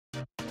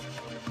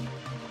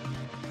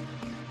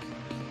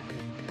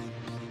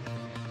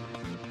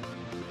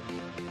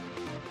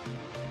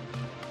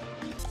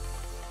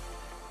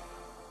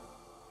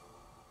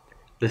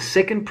The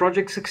second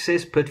project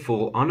success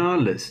pitfall on our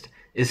list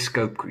is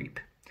scope creep.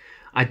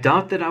 I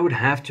doubt that I would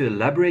have to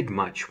elaborate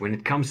much when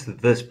it comes to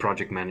this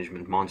project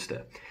management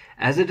monster,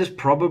 as it is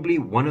probably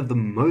one of the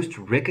most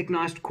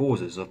recognized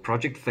causes of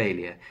project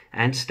failure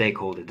and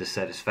stakeholder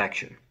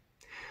dissatisfaction.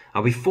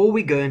 Now, before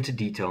we go into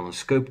detail on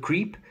scope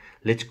creep,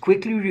 let's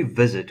quickly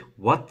revisit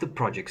what the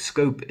project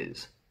scope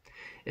is.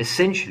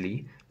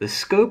 Essentially, the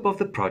scope of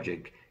the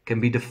project can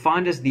be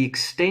defined as the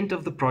extent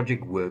of the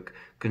project work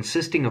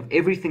consisting of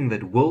everything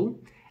that will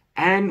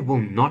and will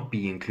not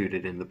be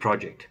included in the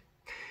project.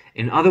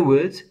 In other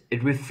words,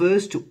 it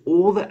refers to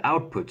all the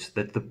outputs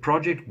that the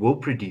project will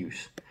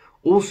produce,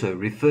 also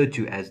referred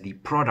to as the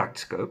product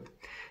scope,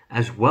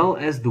 as well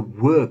as the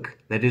work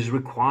that is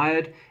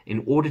required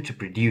in order to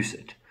produce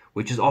it,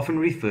 which is often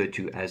referred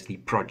to as the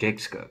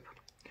project scope.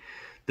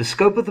 The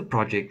scope of the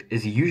project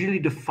is usually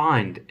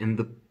defined in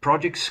the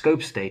project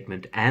scope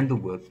statement and the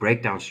work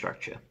breakdown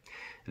structure.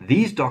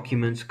 These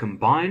documents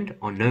combined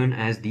are known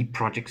as the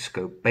project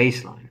scope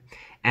baseline,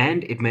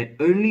 and it may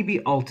only be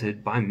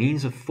altered by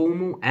means of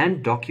formal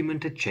and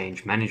documented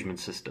change management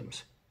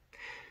systems.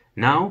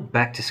 Now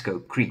back to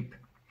scope creep.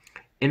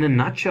 In a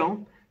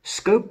nutshell,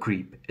 scope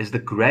creep is the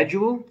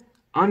gradual,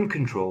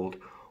 uncontrolled,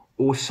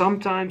 or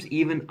sometimes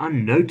even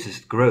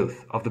unnoticed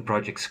growth of the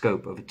project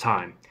scope over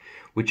time,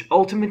 which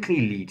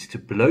ultimately leads to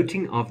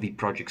bloating of the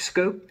project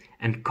scope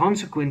and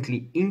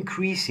consequently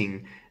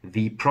increasing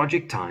the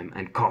project time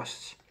and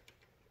costs.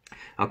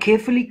 Now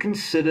carefully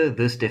consider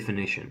this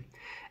definition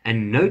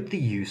and note the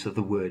use of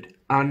the word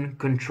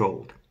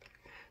uncontrolled.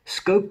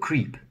 Scope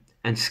creep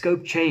and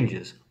scope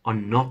changes are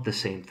not the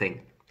same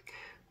thing.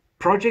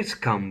 Projects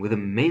come with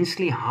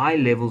immensely high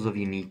levels of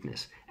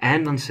uniqueness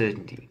and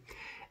uncertainty,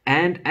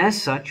 and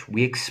as such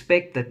we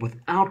expect that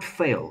without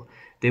fail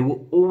there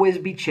will always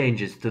be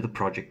changes to the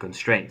project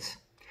constraints.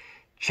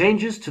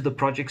 Changes to the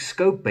project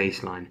scope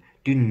baseline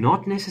do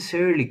not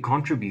necessarily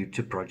contribute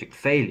to project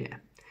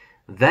failure.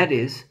 That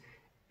is,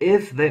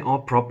 if they are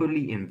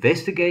properly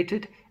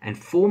investigated and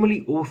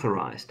formally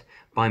authorized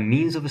by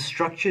means of a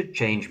structured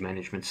change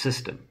management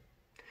system.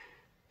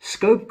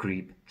 Scope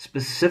creep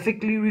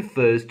specifically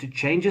refers to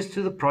changes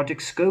to the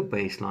project scope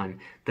baseline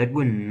that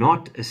were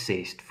not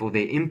assessed for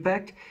their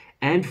impact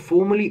and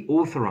formally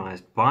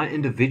authorized by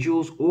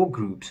individuals or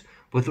groups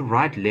with the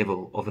right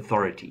level of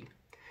authority.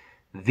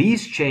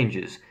 These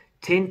changes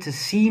tend to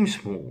seem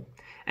small,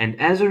 and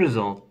as a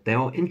result they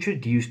are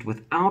introduced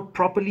without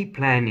properly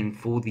planning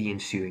for the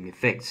ensuing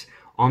effects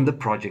on the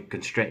project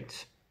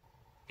constraints.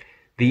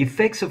 The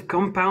effects of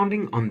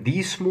compounding on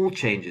these small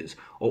changes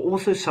are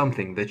also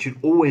something that should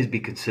always be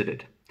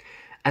considered,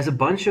 as a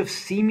bunch of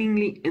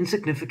seemingly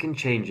insignificant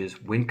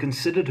changes, when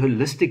considered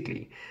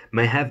holistically,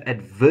 may have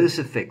adverse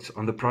effects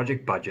on the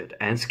project budget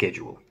and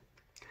schedule.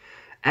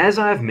 As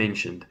I have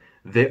mentioned,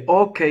 there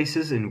are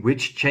cases in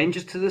which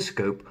changes to the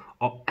scope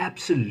are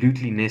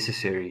absolutely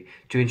necessary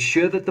to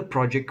ensure that the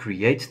project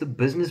creates the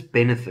business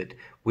benefit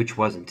which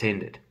was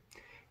intended.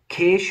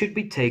 Care should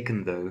be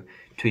taken, though,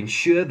 to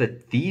ensure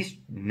that these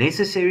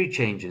necessary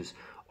changes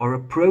are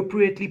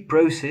appropriately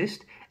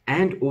processed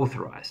and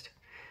authorized,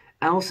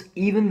 else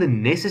even the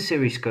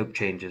necessary scope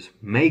changes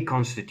may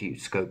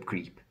constitute scope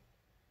creep.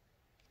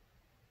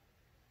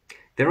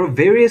 There are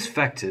various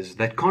factors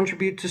that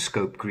contribute to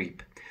scope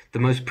creep, the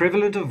most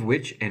prevalent of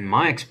which, in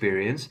my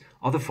experience,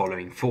 are the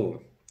following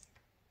four.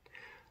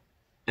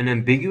 An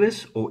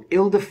ambiguous or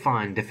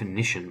ill-defined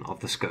definition of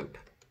the scope.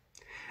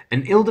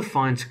 An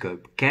ill-defined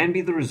scope can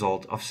be the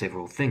result of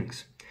several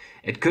things.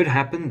 It could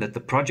happen that the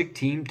project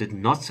team did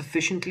not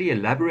sufficiently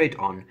elaborate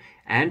on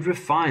and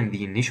refine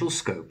the initial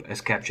scope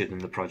as captured in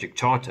the project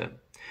charter,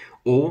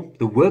 or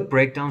the work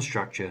breakdown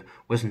structure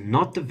was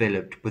not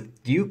developed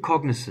with due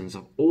cognizance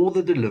of all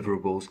the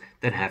deliverables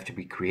that have to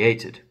be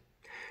created.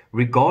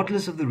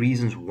 Regardless of the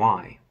reasons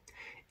why,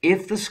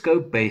 if the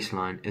scope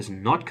baseline is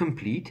not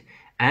complete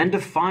and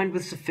defined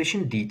with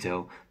sufficient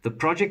detail, the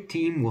project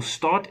team will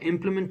start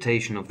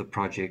implementation of the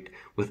project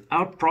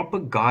without proper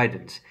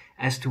guidance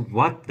as to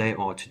what they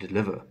are to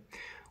deliver,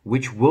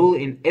 which will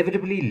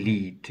inevitably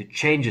lead to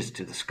changes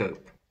to the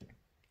scope.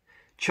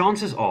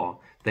 Chances are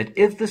that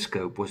if the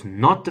scope was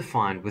not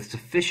defined with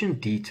sufficient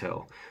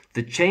detail,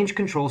 the change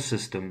control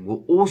system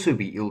will also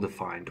be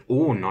ill-defined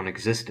or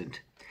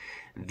non-existent.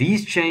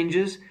 These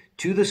changes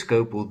to the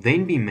scope will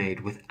then be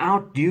made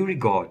without due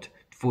regard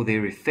for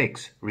their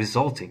effects,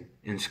 resulting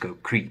in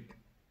scope creep.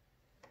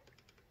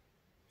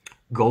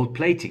 Gold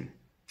plating.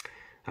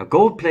 Now,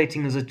 gold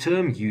plating is a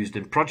term used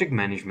in project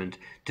management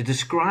to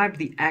describe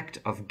the act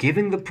of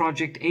giving the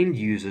project end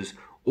users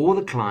or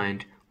the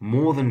client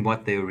more than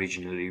what they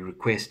originally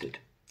requested.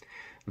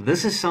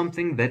 This is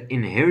something that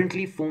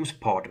inherently forms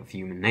part of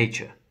human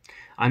nature.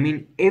 I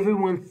mean,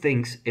 everyone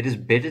thinks it is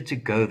better to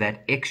go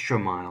that extra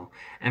mile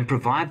and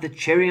provide the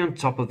cherry on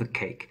top of the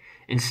cake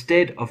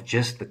instead of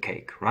just the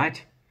cake,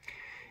 right?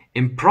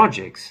 In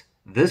projects,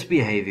 this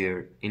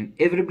behavior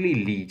inevitably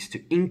leads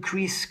to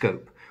increased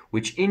scope,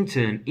 which in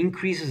turn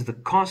increases the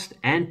cost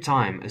and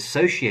time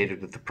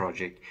associated with the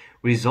project,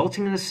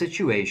 resulting in a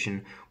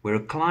situation where a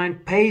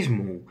client pays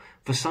more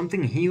for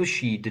something he or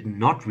she did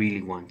not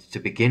really want to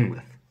begin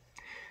with.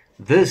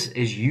 This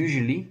is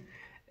usually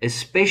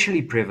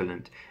especially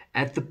prevalent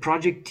at the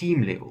project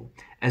team level,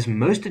 as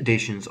most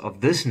additions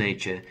of this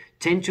nature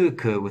tend to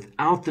occur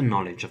without the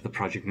knowledge of the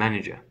project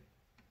manager.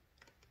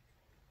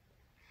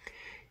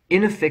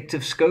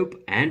 Ineffective scope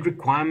and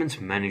requirements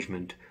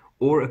management,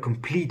 or a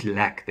complete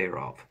lack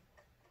thereof.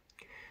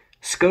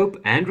 Scope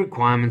and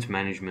requirements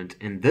management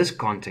in this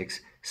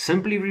context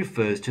simply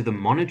refers to the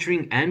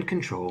monitoring and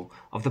control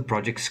of the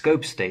project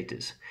scope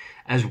status,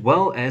 as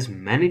well as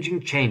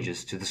managing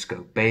changes to the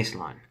scope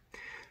baseline.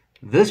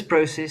 This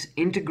process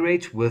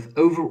integrates with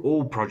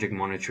overall project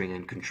monitoring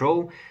and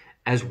control,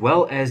 as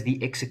well as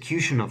the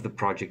execution of the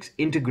project's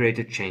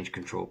integrated change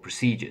control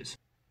procedures.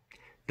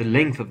 The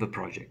length of the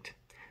project.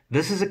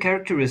 This is a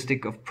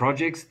characteristic of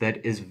projects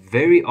that is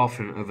very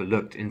often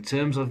overlooked in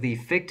terms of the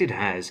effect it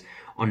has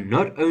on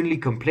not only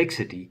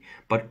complexity,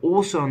 but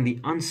also on the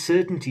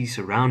uncertainty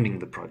surrounding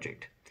the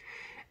project.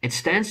 It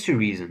stands to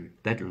reason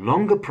that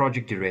longer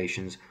project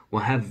durations will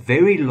have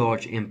very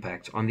large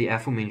impacts on the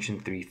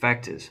aforementioned three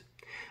factors.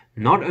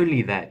 Not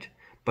only that,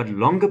 but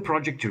longer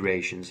project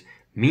durations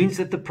means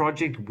that the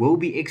project will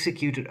be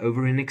executed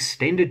over an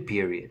extended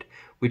period,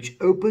 which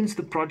opens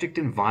the project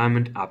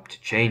environment up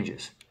to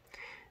changes.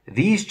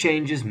 These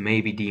changes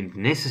may be deemed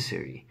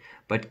necessary,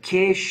 but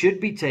care should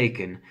be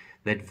taken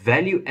that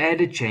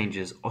value-added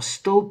changes are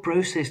still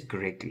processed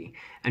correctly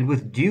and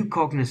with due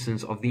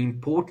cognizance of the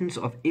importance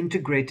of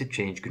integrated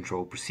change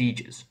control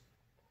procedures.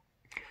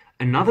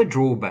 Another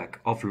drawback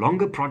of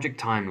longer project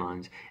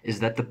timelines is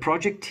that the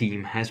project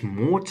team has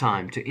more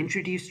time to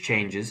introduce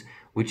changes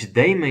which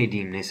they may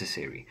deem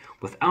necessary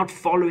without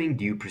following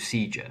due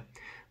procedure,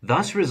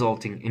 thus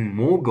resulting in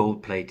more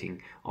gold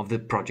plating of the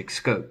project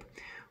scope,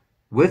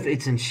 with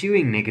its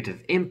ensuing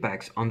negative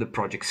impacts on the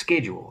project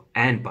schedule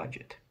and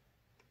budget.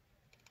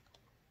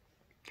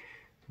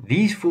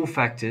 These four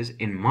factors,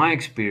 in my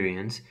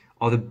experience,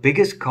 are the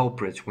biggest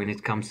culprits when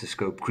it comes to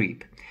scope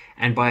creep,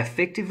 and by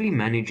effectively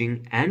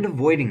managing and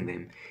avoiding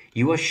them,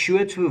 you are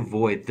sure to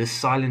avoid this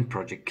silent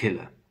project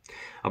killer.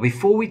 Now,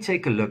 before we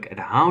take a look at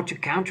how to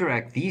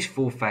counteract these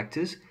four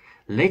factors,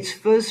 let's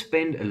first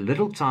spend a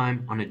little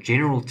time on a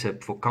general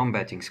tip for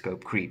combating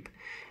scope creep,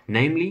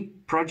 namely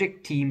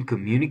project team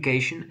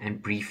communication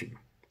and briefing.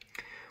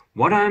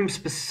 What I am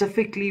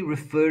specifically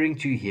referring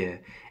to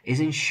here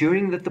is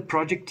ensuring that the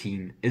project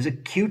team is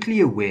acutely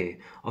aware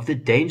of the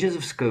dangers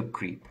of scope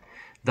creep,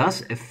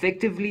 thus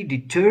effectively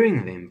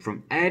deterring them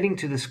from adding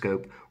to the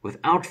scope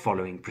without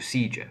following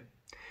procedure.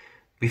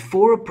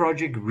 Before a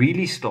project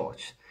really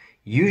starts,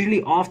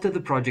 usually after the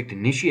project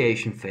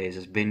initiation phase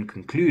has been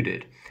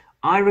concluded,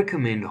 I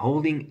recommend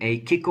holding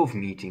a kickoff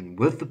meeting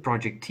with the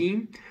project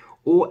team,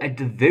 or at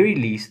the very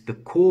least the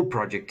core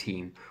project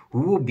team,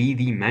 who will be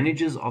the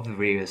managers of the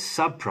various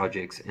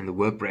sub-projects in the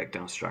work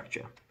breakdown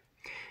structure.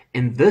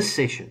 In this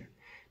session,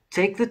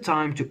 take the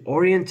time to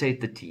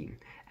orientate the team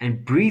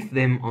and brief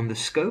them on the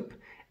scope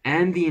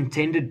and the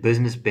intended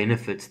business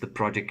benefits the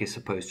project is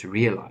supposed to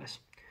realize.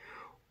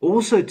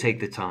 Also take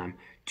the time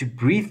to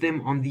brief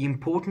them on the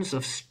importance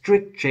of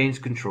strict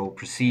change control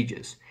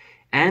procedures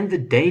and the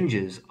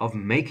dangers of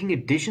making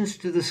additions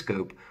to the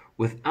scope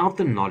without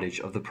the knowledge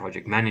of the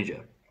project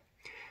manager.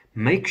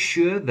 Make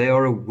sure they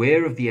are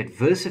aware of the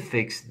adverse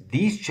effects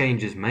these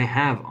changes may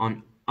have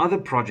on other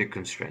project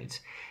constraints,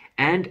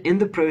 and in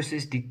the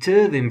process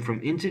deter them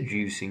from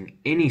introducing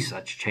any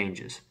such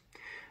changes.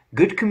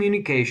 Good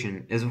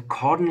communication is of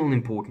cardinal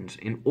importance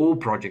in all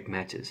project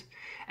matters,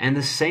 and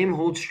the same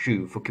holds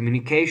true for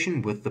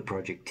communication with the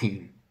project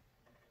team.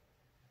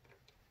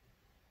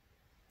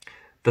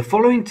 The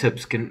following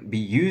tips can be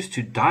used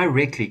to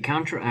directly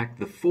counteract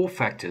the four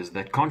factors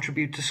that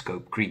contribute to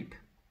scope creep.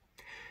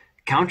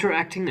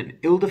 Counteracting an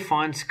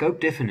ill-defined scope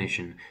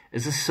definition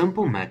is a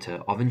simple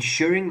matter of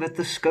ensuring that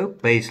the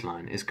scope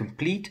baseline is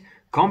complete,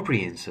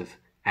 comprehensive,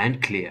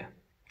 and clear.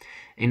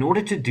 In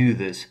order to do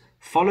this,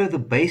 follow the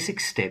basic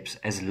steps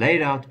as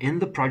laid out in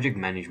the Project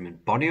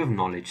Management Body of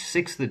Knowledge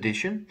 6th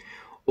edition,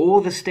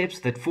 or the steps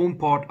that form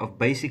part of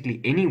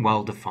basically any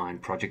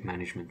well-defined project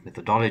management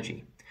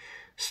methodology.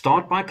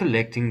 Start by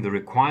collecting the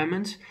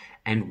requirements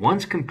and,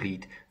 once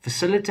complete,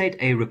 facilitate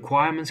a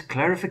requirements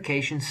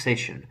clarification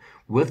session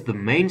with the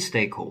main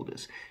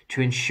stakeholders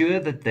to ensure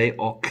that they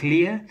are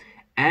clear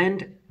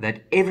and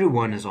that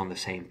everyone is on the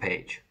same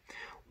page.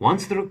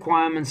 Once the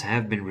requirements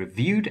have been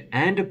reviewed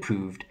and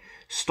approved,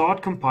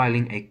 start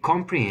compiling a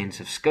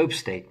comprehensive scope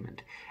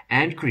statement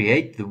and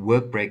create the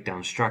work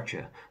breakdown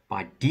structure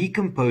by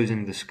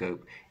decomposing the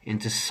scope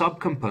into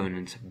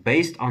subcomponents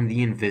based on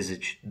the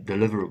envisaged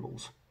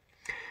deliverables.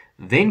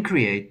 Then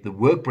create the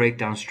work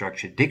breakdown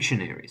structure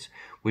dictionaries,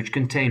 which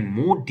contain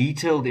more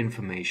detailed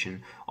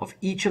information of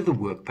each of the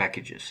work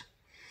packages.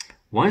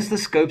 Once the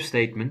scope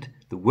statement,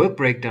 the work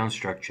breakdown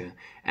structure,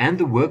 and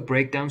the work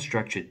breakdown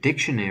structure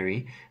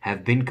dictionary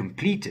have been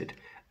completed,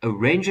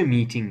 arrange a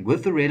meeting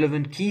with the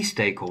relevant key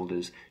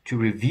stakeholders to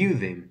review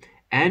them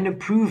and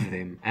approve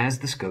them as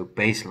the scope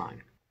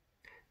baseline.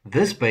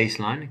 This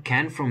baseline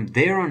can from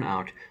there on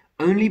out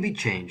only be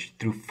changed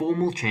through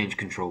formal change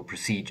control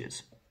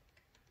procedures.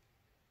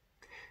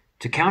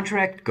 To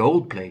counteract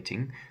gold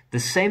plating, the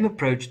same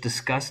approach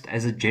discussed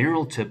as a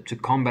general tip to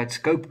combat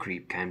scope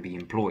creep can be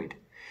employed.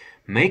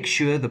 Make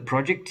sure the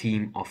project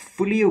team are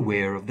fully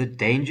aware of the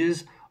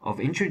dangers of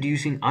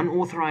introducing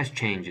unauthorized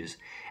changes,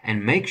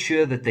 and make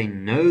sure that they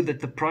know that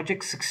the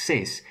project's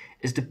success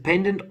is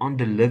dependent on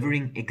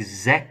delivering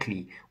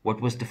exactly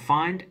what was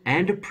defined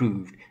and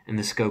approved in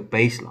the scope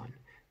baseline,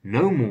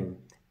 no more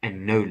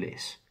and no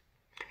less.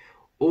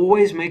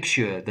 Always make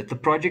sure that the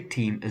project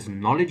team is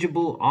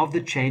knowledgeable of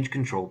the change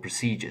control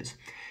procedures,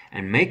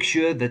 and make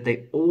sure that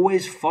they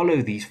always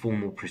follow these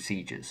formal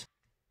procedures.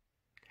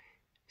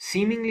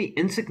 Seemingly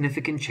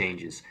insignificant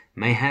changes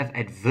may have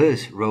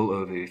adverse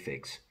rollover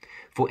effects.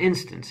 For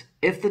instance,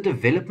 if the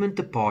development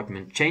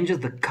department changes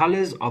the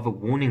colors of a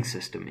warning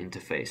system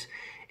interface,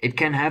 it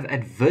can have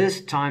adverse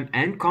time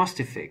and cost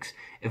effects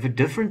if a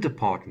different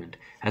department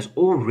has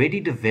already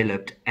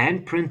developed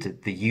and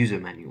printed the user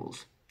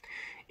manuals.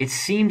 It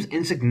seems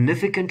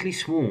insignificantly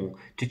small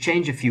to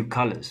change a few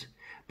colors,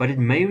 but it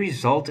may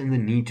result in the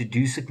need to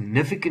do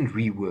significant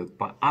rework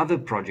by other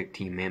project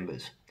team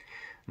members.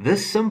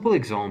 This simple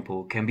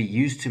example can be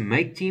used to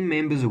make team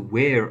members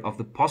aware of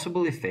the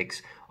possible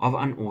effects of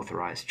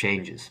unauthorized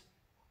changes.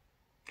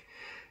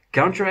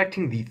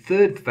 Counteracting the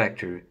third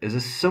factor is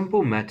a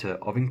simple matter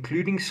of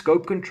including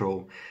scope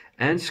control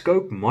and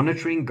scope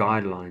monitoring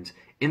guidelines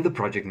in the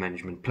project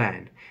management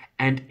plan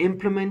and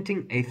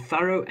implementing a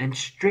thorough and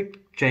strict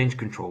change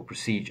control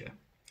procedure.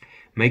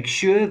 Make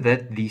sure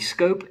that the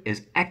scope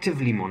is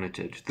actively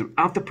monitored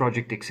throughout the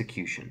project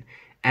execution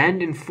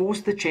and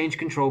enforce the change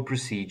control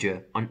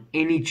procedure on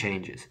any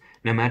changes,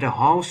 no matter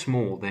how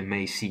small they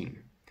may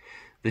seem.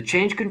 The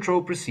change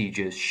control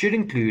procedures should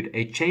include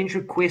a change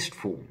request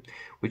form,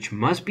 which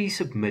must be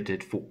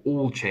submitted for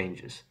all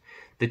changes.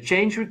 The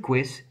change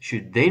request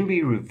should then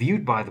be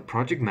reviewed by the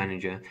project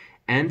manager,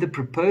 and the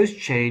proposed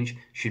change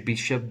should be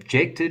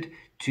subjected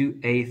to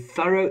a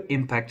thorough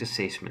impact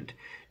assessment,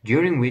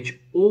 during which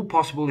all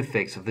possible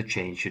effects of the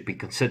change should be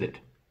considered.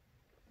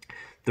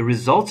 The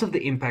results of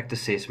the impact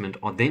assessment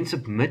are then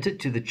submitted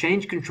to the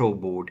Change Control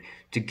Board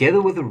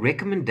together with a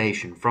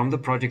recommendation from the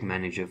project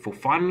manager for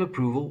final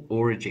approval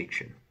or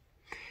rejection.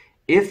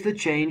 If the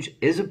change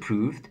is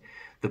approved,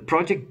 the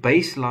project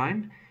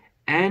baseline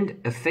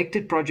and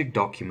affected project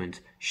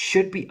documents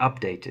should be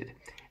updated,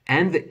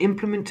 and the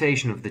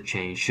implementation of the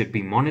change should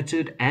be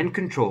monitored and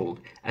controlled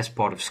as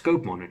part of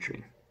scope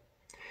monitoring.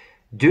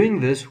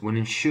 Doing this will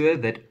ensure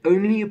that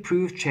only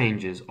approved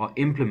changes are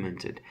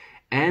implemented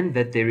and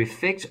that their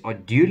effects are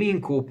duly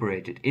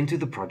incorporated into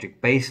the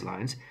project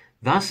baselines,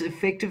 thus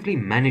effectively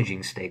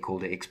managing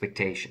stakeholder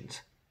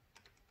expectations.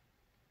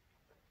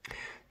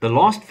 The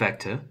last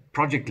factor,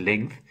 project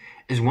length,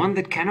 is one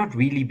that cannot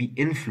really be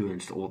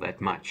influenced all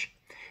that much.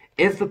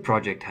 If the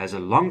project has a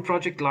long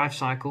project life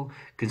cycle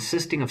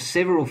consisting of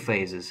several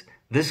phases,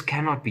 this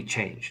cannot be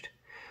changed.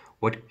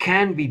 What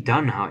can be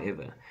done,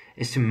 however,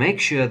 is to make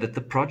sure that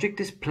the project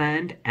is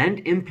planned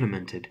and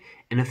implemented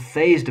in a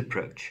phased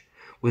approach,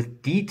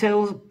 with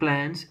detailed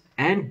plans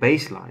and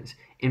baselines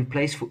in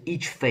place for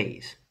each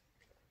phase.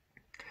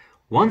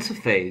 Once a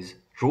phase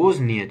draws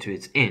near to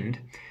its end,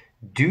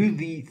 do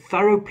the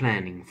thorough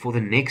planning for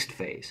the next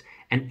phase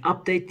and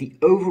update the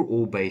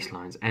overall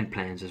baselines and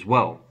plans as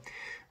well.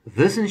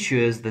 This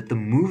ensures that the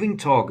moving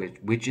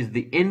target, which is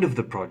the end of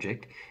the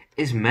project,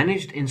 is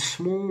managed in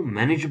small,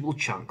 manageable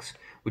chunks,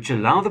 which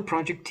allow the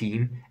project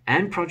team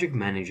and project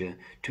manager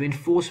to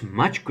enforce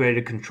much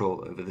greater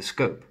control over the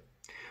scope.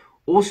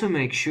 Also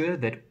make sure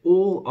that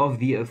all of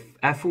the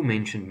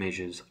aforementioned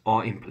measures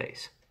are in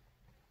place.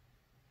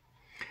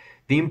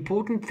 The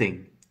important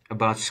thing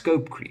about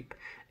scope creep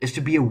is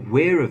to be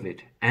aware of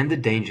it and the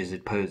dangers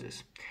it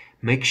poses.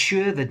 Make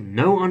sure that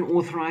no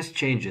unauthorized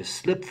changes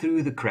slip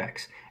through the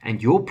cracks,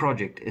 and your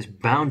project is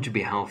bound to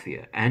be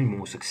healthier and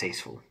more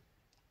successful.